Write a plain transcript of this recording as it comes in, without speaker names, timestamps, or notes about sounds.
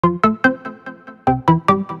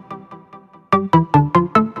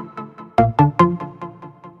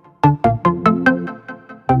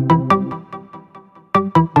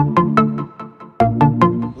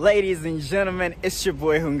Ladies and gentlemen, it's your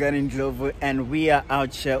boy Hungani Ndlovu, and we are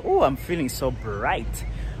out here. Oh, I'm feeling so bright.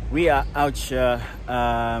 We are out here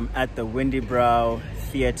at the Windy Brow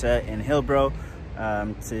Theatre in Hillbrow.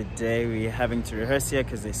 Today we're having to rehearse here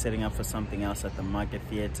because they're setting up for something else at the Market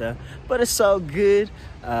Theatre, but it's all good.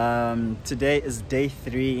 Today is day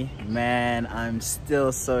 3. Man, I'm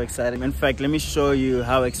still so excited. In fact, let me show you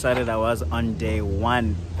how excited I was on day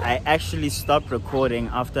 1. I actually stopped recording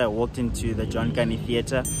after I walked into the Hungani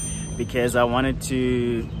Theatre because I wanted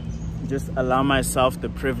to just allow myself the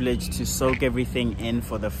privilege to soak everything in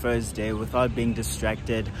for the first day without being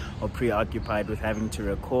distracted or preoccupied with having to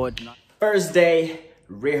record. First day,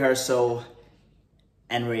 rehearsal,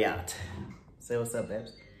 and we're out. Say what's up,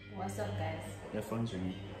 babes. What's up, guys? Your phone's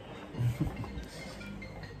ringing.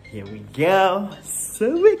 Here we go.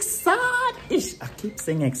 So excited. I keep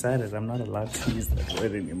saying excited. I'm not allowed to use that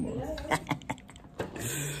word anymore.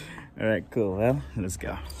 All right, cool. Well, let's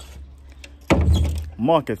go.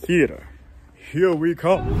 Market Theatre. Here we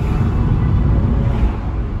come.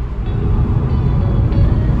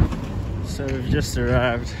 So we've just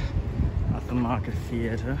arrived at the Market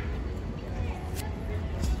Theatre,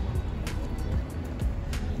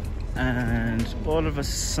 and all of a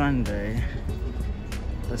Sunday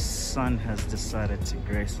the sun has decided to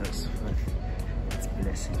grace us with its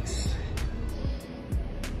blessings.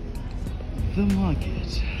 The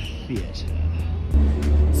Market Theatre.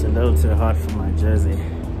 It's a little too hot for my jersey,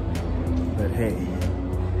 but hey,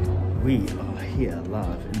 we are here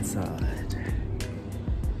live inside.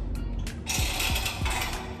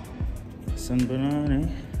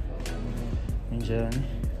 Sanbonani, Njani.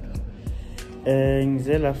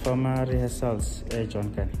 Ngizela for my rehearsals,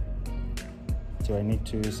 Uncut. Do I need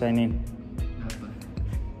to sign in?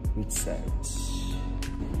 Which side?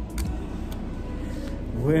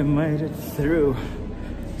 We made it through.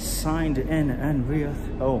 Signed in, and we are.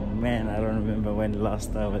 Oh man, I don't remember when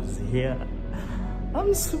last I was here.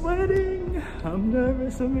 I'm sweating. I'm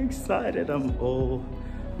nervous. I'm excited. I'm all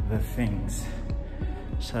the things.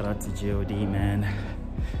 Shout out to God, man.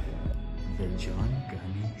 The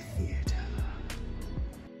Hungani Theatre.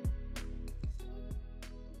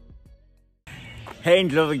 Hey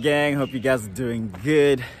Ndlovu gang, hope you guys are doing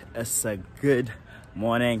good. It's a good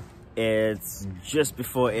morning. It's just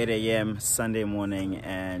before 8 a.m. Sunday morning,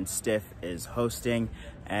 and Steph is hosting,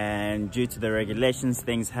 and due to the regulations,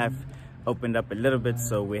 things have opened up a little bit,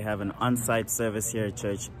 so we have an on-site service here at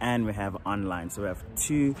church and we have online. So we have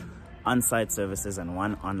 2 on-site services and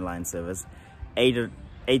 1 online service.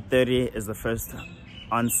 8:30 is the first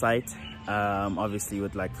on-site, obviously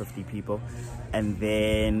with like 50 people, and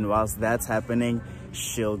then whilst that's happening,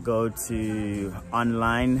 she'll go to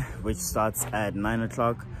online, which starts at 9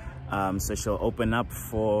 o'clock. So she'll open up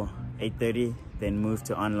for 8:30, then move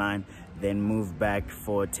to online, then move back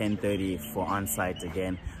for 10:30 for on-site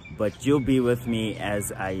again. But you'll be with me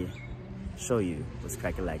as I show you what's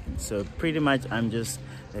crack-a-lacking. So pretty much I'm just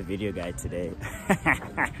a video guy today.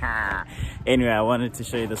 Anyway, I wanted to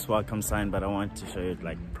show you this welcome sign, but I want to show you it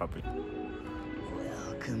like properly.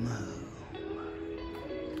 Welcome home.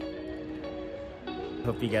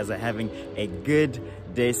 Hope you guys are having a good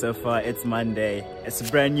day so far. It's Monday. It's a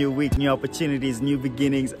brand new week, new opportunities, new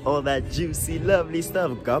beginnings, all that juicy, lovely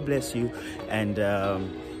stuff. God bless you. And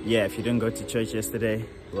yeah, if you didn't go to church yesterday,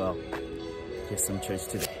 well, get some church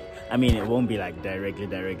today. I mean, it won't be like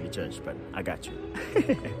directly church, but I got you.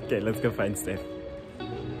 Okay, let's go find Steph.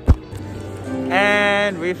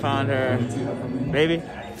 And we found her. Baby,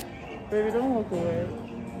 don't walk away.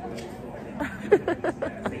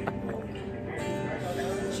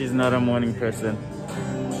 She's not a morning person.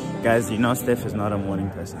 Guys, you know Steph is not a morning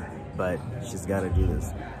person, but she's got to do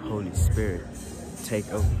this. Holy Spirit, take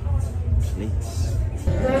over, please.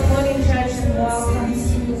 Good morning, church, and welcome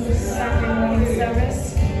to the Sunday morning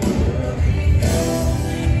service.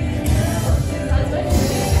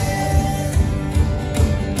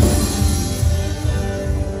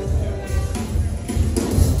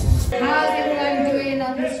 How's everyone doing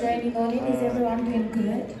on this rainy morning? Is everyone doing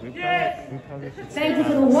good? Thank you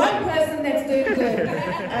for the one person that's doing good.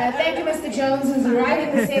 Thank you, Mr. Jones, who's right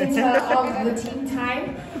in the center of the team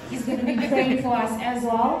time. He's going to be praying for us as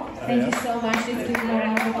well. Thank you so much. Let's give him a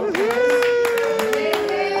round of applause.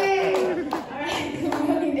 All right, good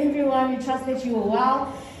morning, everyone. We trust that you are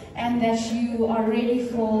well and that you are ready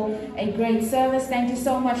for a great service. Thank you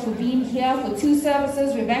so much for being here for 2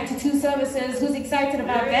 services. We're back to 2 services. Who's excited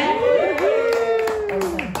about that?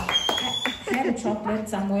 Awesome. I have a chocolate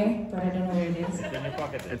somewhere, but I don't know where it is. It's in your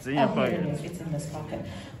pocket. It's in your pocket. Here it is. It's in this pocket.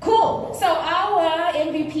 Cool. So our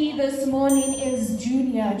MVP this morning is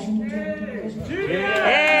Junior. Junior.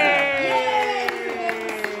 Hey!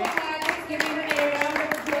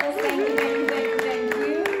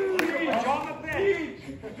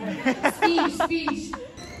 speech.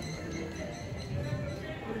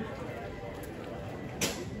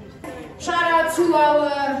 Shout out to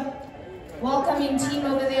our welcoming team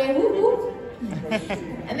over there. Whoop, whoop.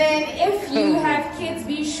 And then if you have kids,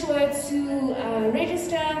 be sure to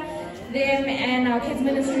register them, and our kids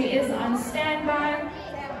ministry is on standby.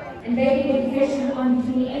 And baby education on the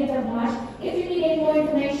 28th of March. If you need any more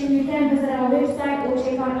information, you can visit our website or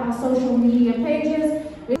check out our social media pages.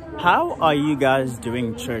 How are you guys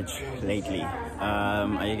doing church lately?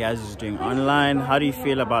 Are you guys just doing online? How do you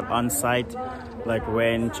feel about on-site, like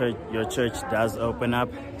when your church does open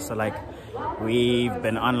up? So like we've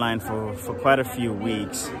been online for quite a few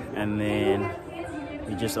weeks, and then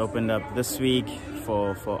we just opened up this week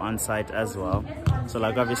for on-site as well. So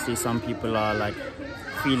like obviously some people are like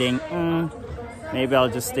feeling maybe I'll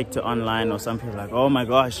just stick to online, or some people are like, oh my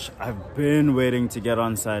gosh, I've been waiting to get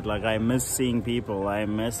on site. Like I miss seeing people, I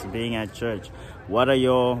miss being at church. What are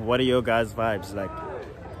your guys' vibes like?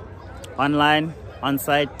 Online, on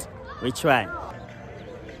site, which one?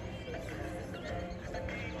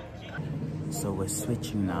 So we're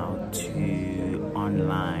switching now to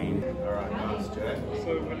online. Alright, nice, Jay.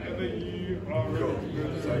 So whenever you are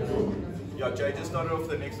ready. So cool. Yeah, Jay, just start off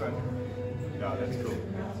the next one. Yeah, that's cool.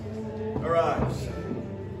 Alright.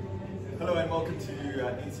 Hello and welcome to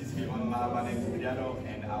NCTV Online. My name is Piano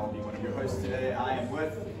and I'll be one of your hosts today. I am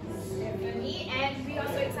with Me, and we are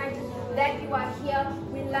so excited that you are here.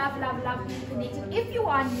 We love being connected. If you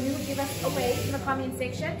are new, give us a wave in the comment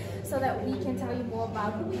section so that we can tell you more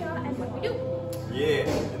about who we are and what we do. Yeah,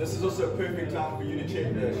 and this is also a perfect time for you to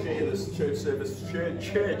share this church service. Share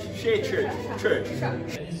church. Do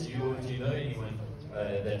you know anyone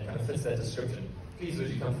that kind of fits that description? Please would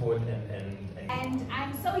you come forward And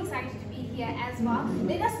I'm so excited to be here as well.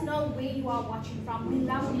 Let us know where you are watching from. We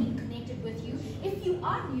love being connected with you. If you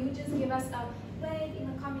are new, just give us a wave in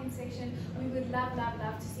the comment section. We would love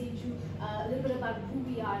to send you a little bit about who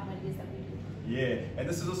we are and what it is that we do. Yeah, and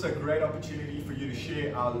this is also a great opportunity for you to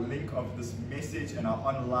share our link of this message and our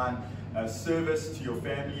online service to your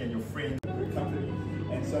family and your friends and company.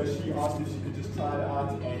 And so she asked if she could just try it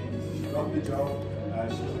out, and she got the job.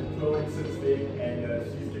 She's employed since then, and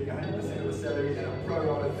she's getting 100% of her salary and a pro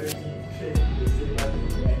rata 13% check in December.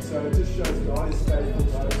 And so it just shows God is faithful,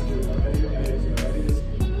 God is good. I'm ready to maybe just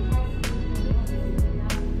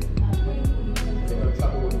no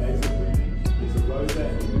trouble with nasal breathing. There's a Rosa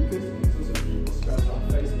and a Lucas, and there's also people scratch on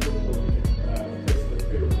Facebook, or you can press the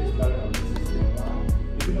prayer request button on NCTV Online.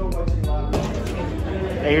 If you're not watching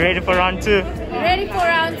live, Are you ready for round two? Ready for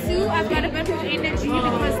round two. I've got a bit more energy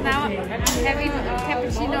because now I'm having a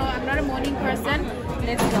cappuccino. I'm not a morning person.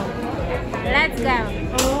 Let's go. Let's go.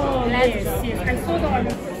 Oh, Let's go. yes. I saw the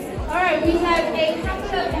order. Alright, we have a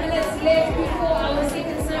couple of minutes left before our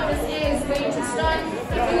second service is going to start.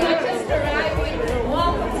 If you are just arriving,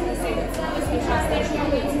 welcome to the second service. We trust that you are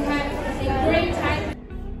going to have a great time.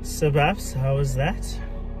 So Babs, how was that?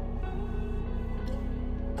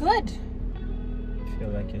 Good. I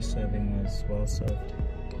feel like your serving was well served.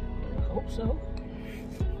 I hope so.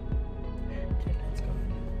 Okay, let's go.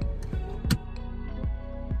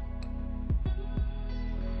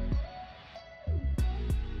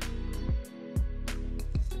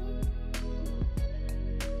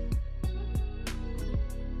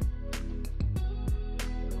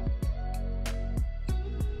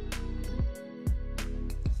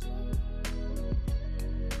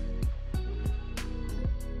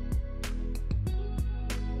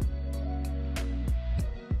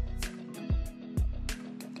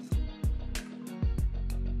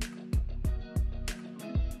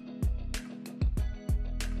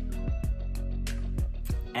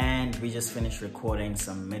 And we just finished recording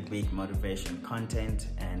some midweek motivation content,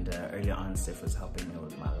 and earlier on Steph was helping me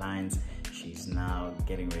with my lines. She's now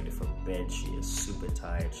getting ready for bed. She is super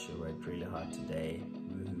tired. She worked really hard today.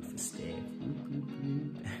 Woohoo for Steph.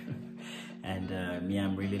 And me,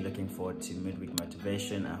 I'm really looking forward to midweek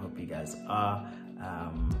motivation. I hope you guys are.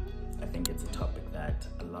 I think it's a topic that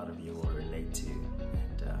a lot of you will relate to,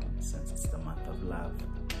 and since it's the month of love,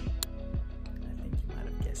 I think you might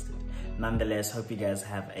have guessed it. Nonetheless, hope you guys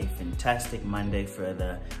have a fantastic Monday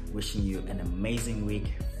further. Wishing you an amazing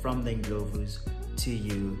week from the Ndlovus to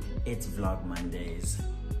you. It's Vlog Mondays.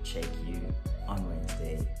 Check you on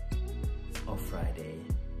Wednesday or Friday,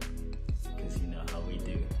 because you know how we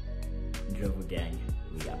do. Ndlovu gang,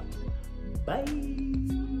 we out. Bye.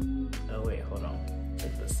 Oh wait, hold on.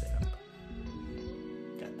 Check this setup.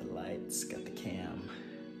 Got the lights, got the cam.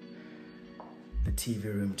 The TV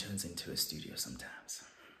room turns into a studio sometimes.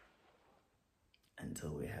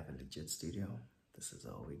 Until we have a legit studio, this is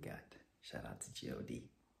all we got. Shout out to God.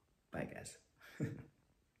 Bye guys.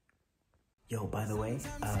 Yo, by the way,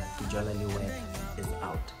 the Jola is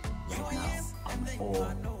out right now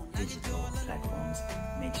on all digital platforms.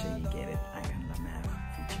 Make sure you get it. Lamaf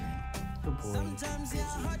featuring the boy Grizi.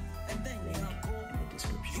 Link in the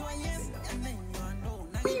description below.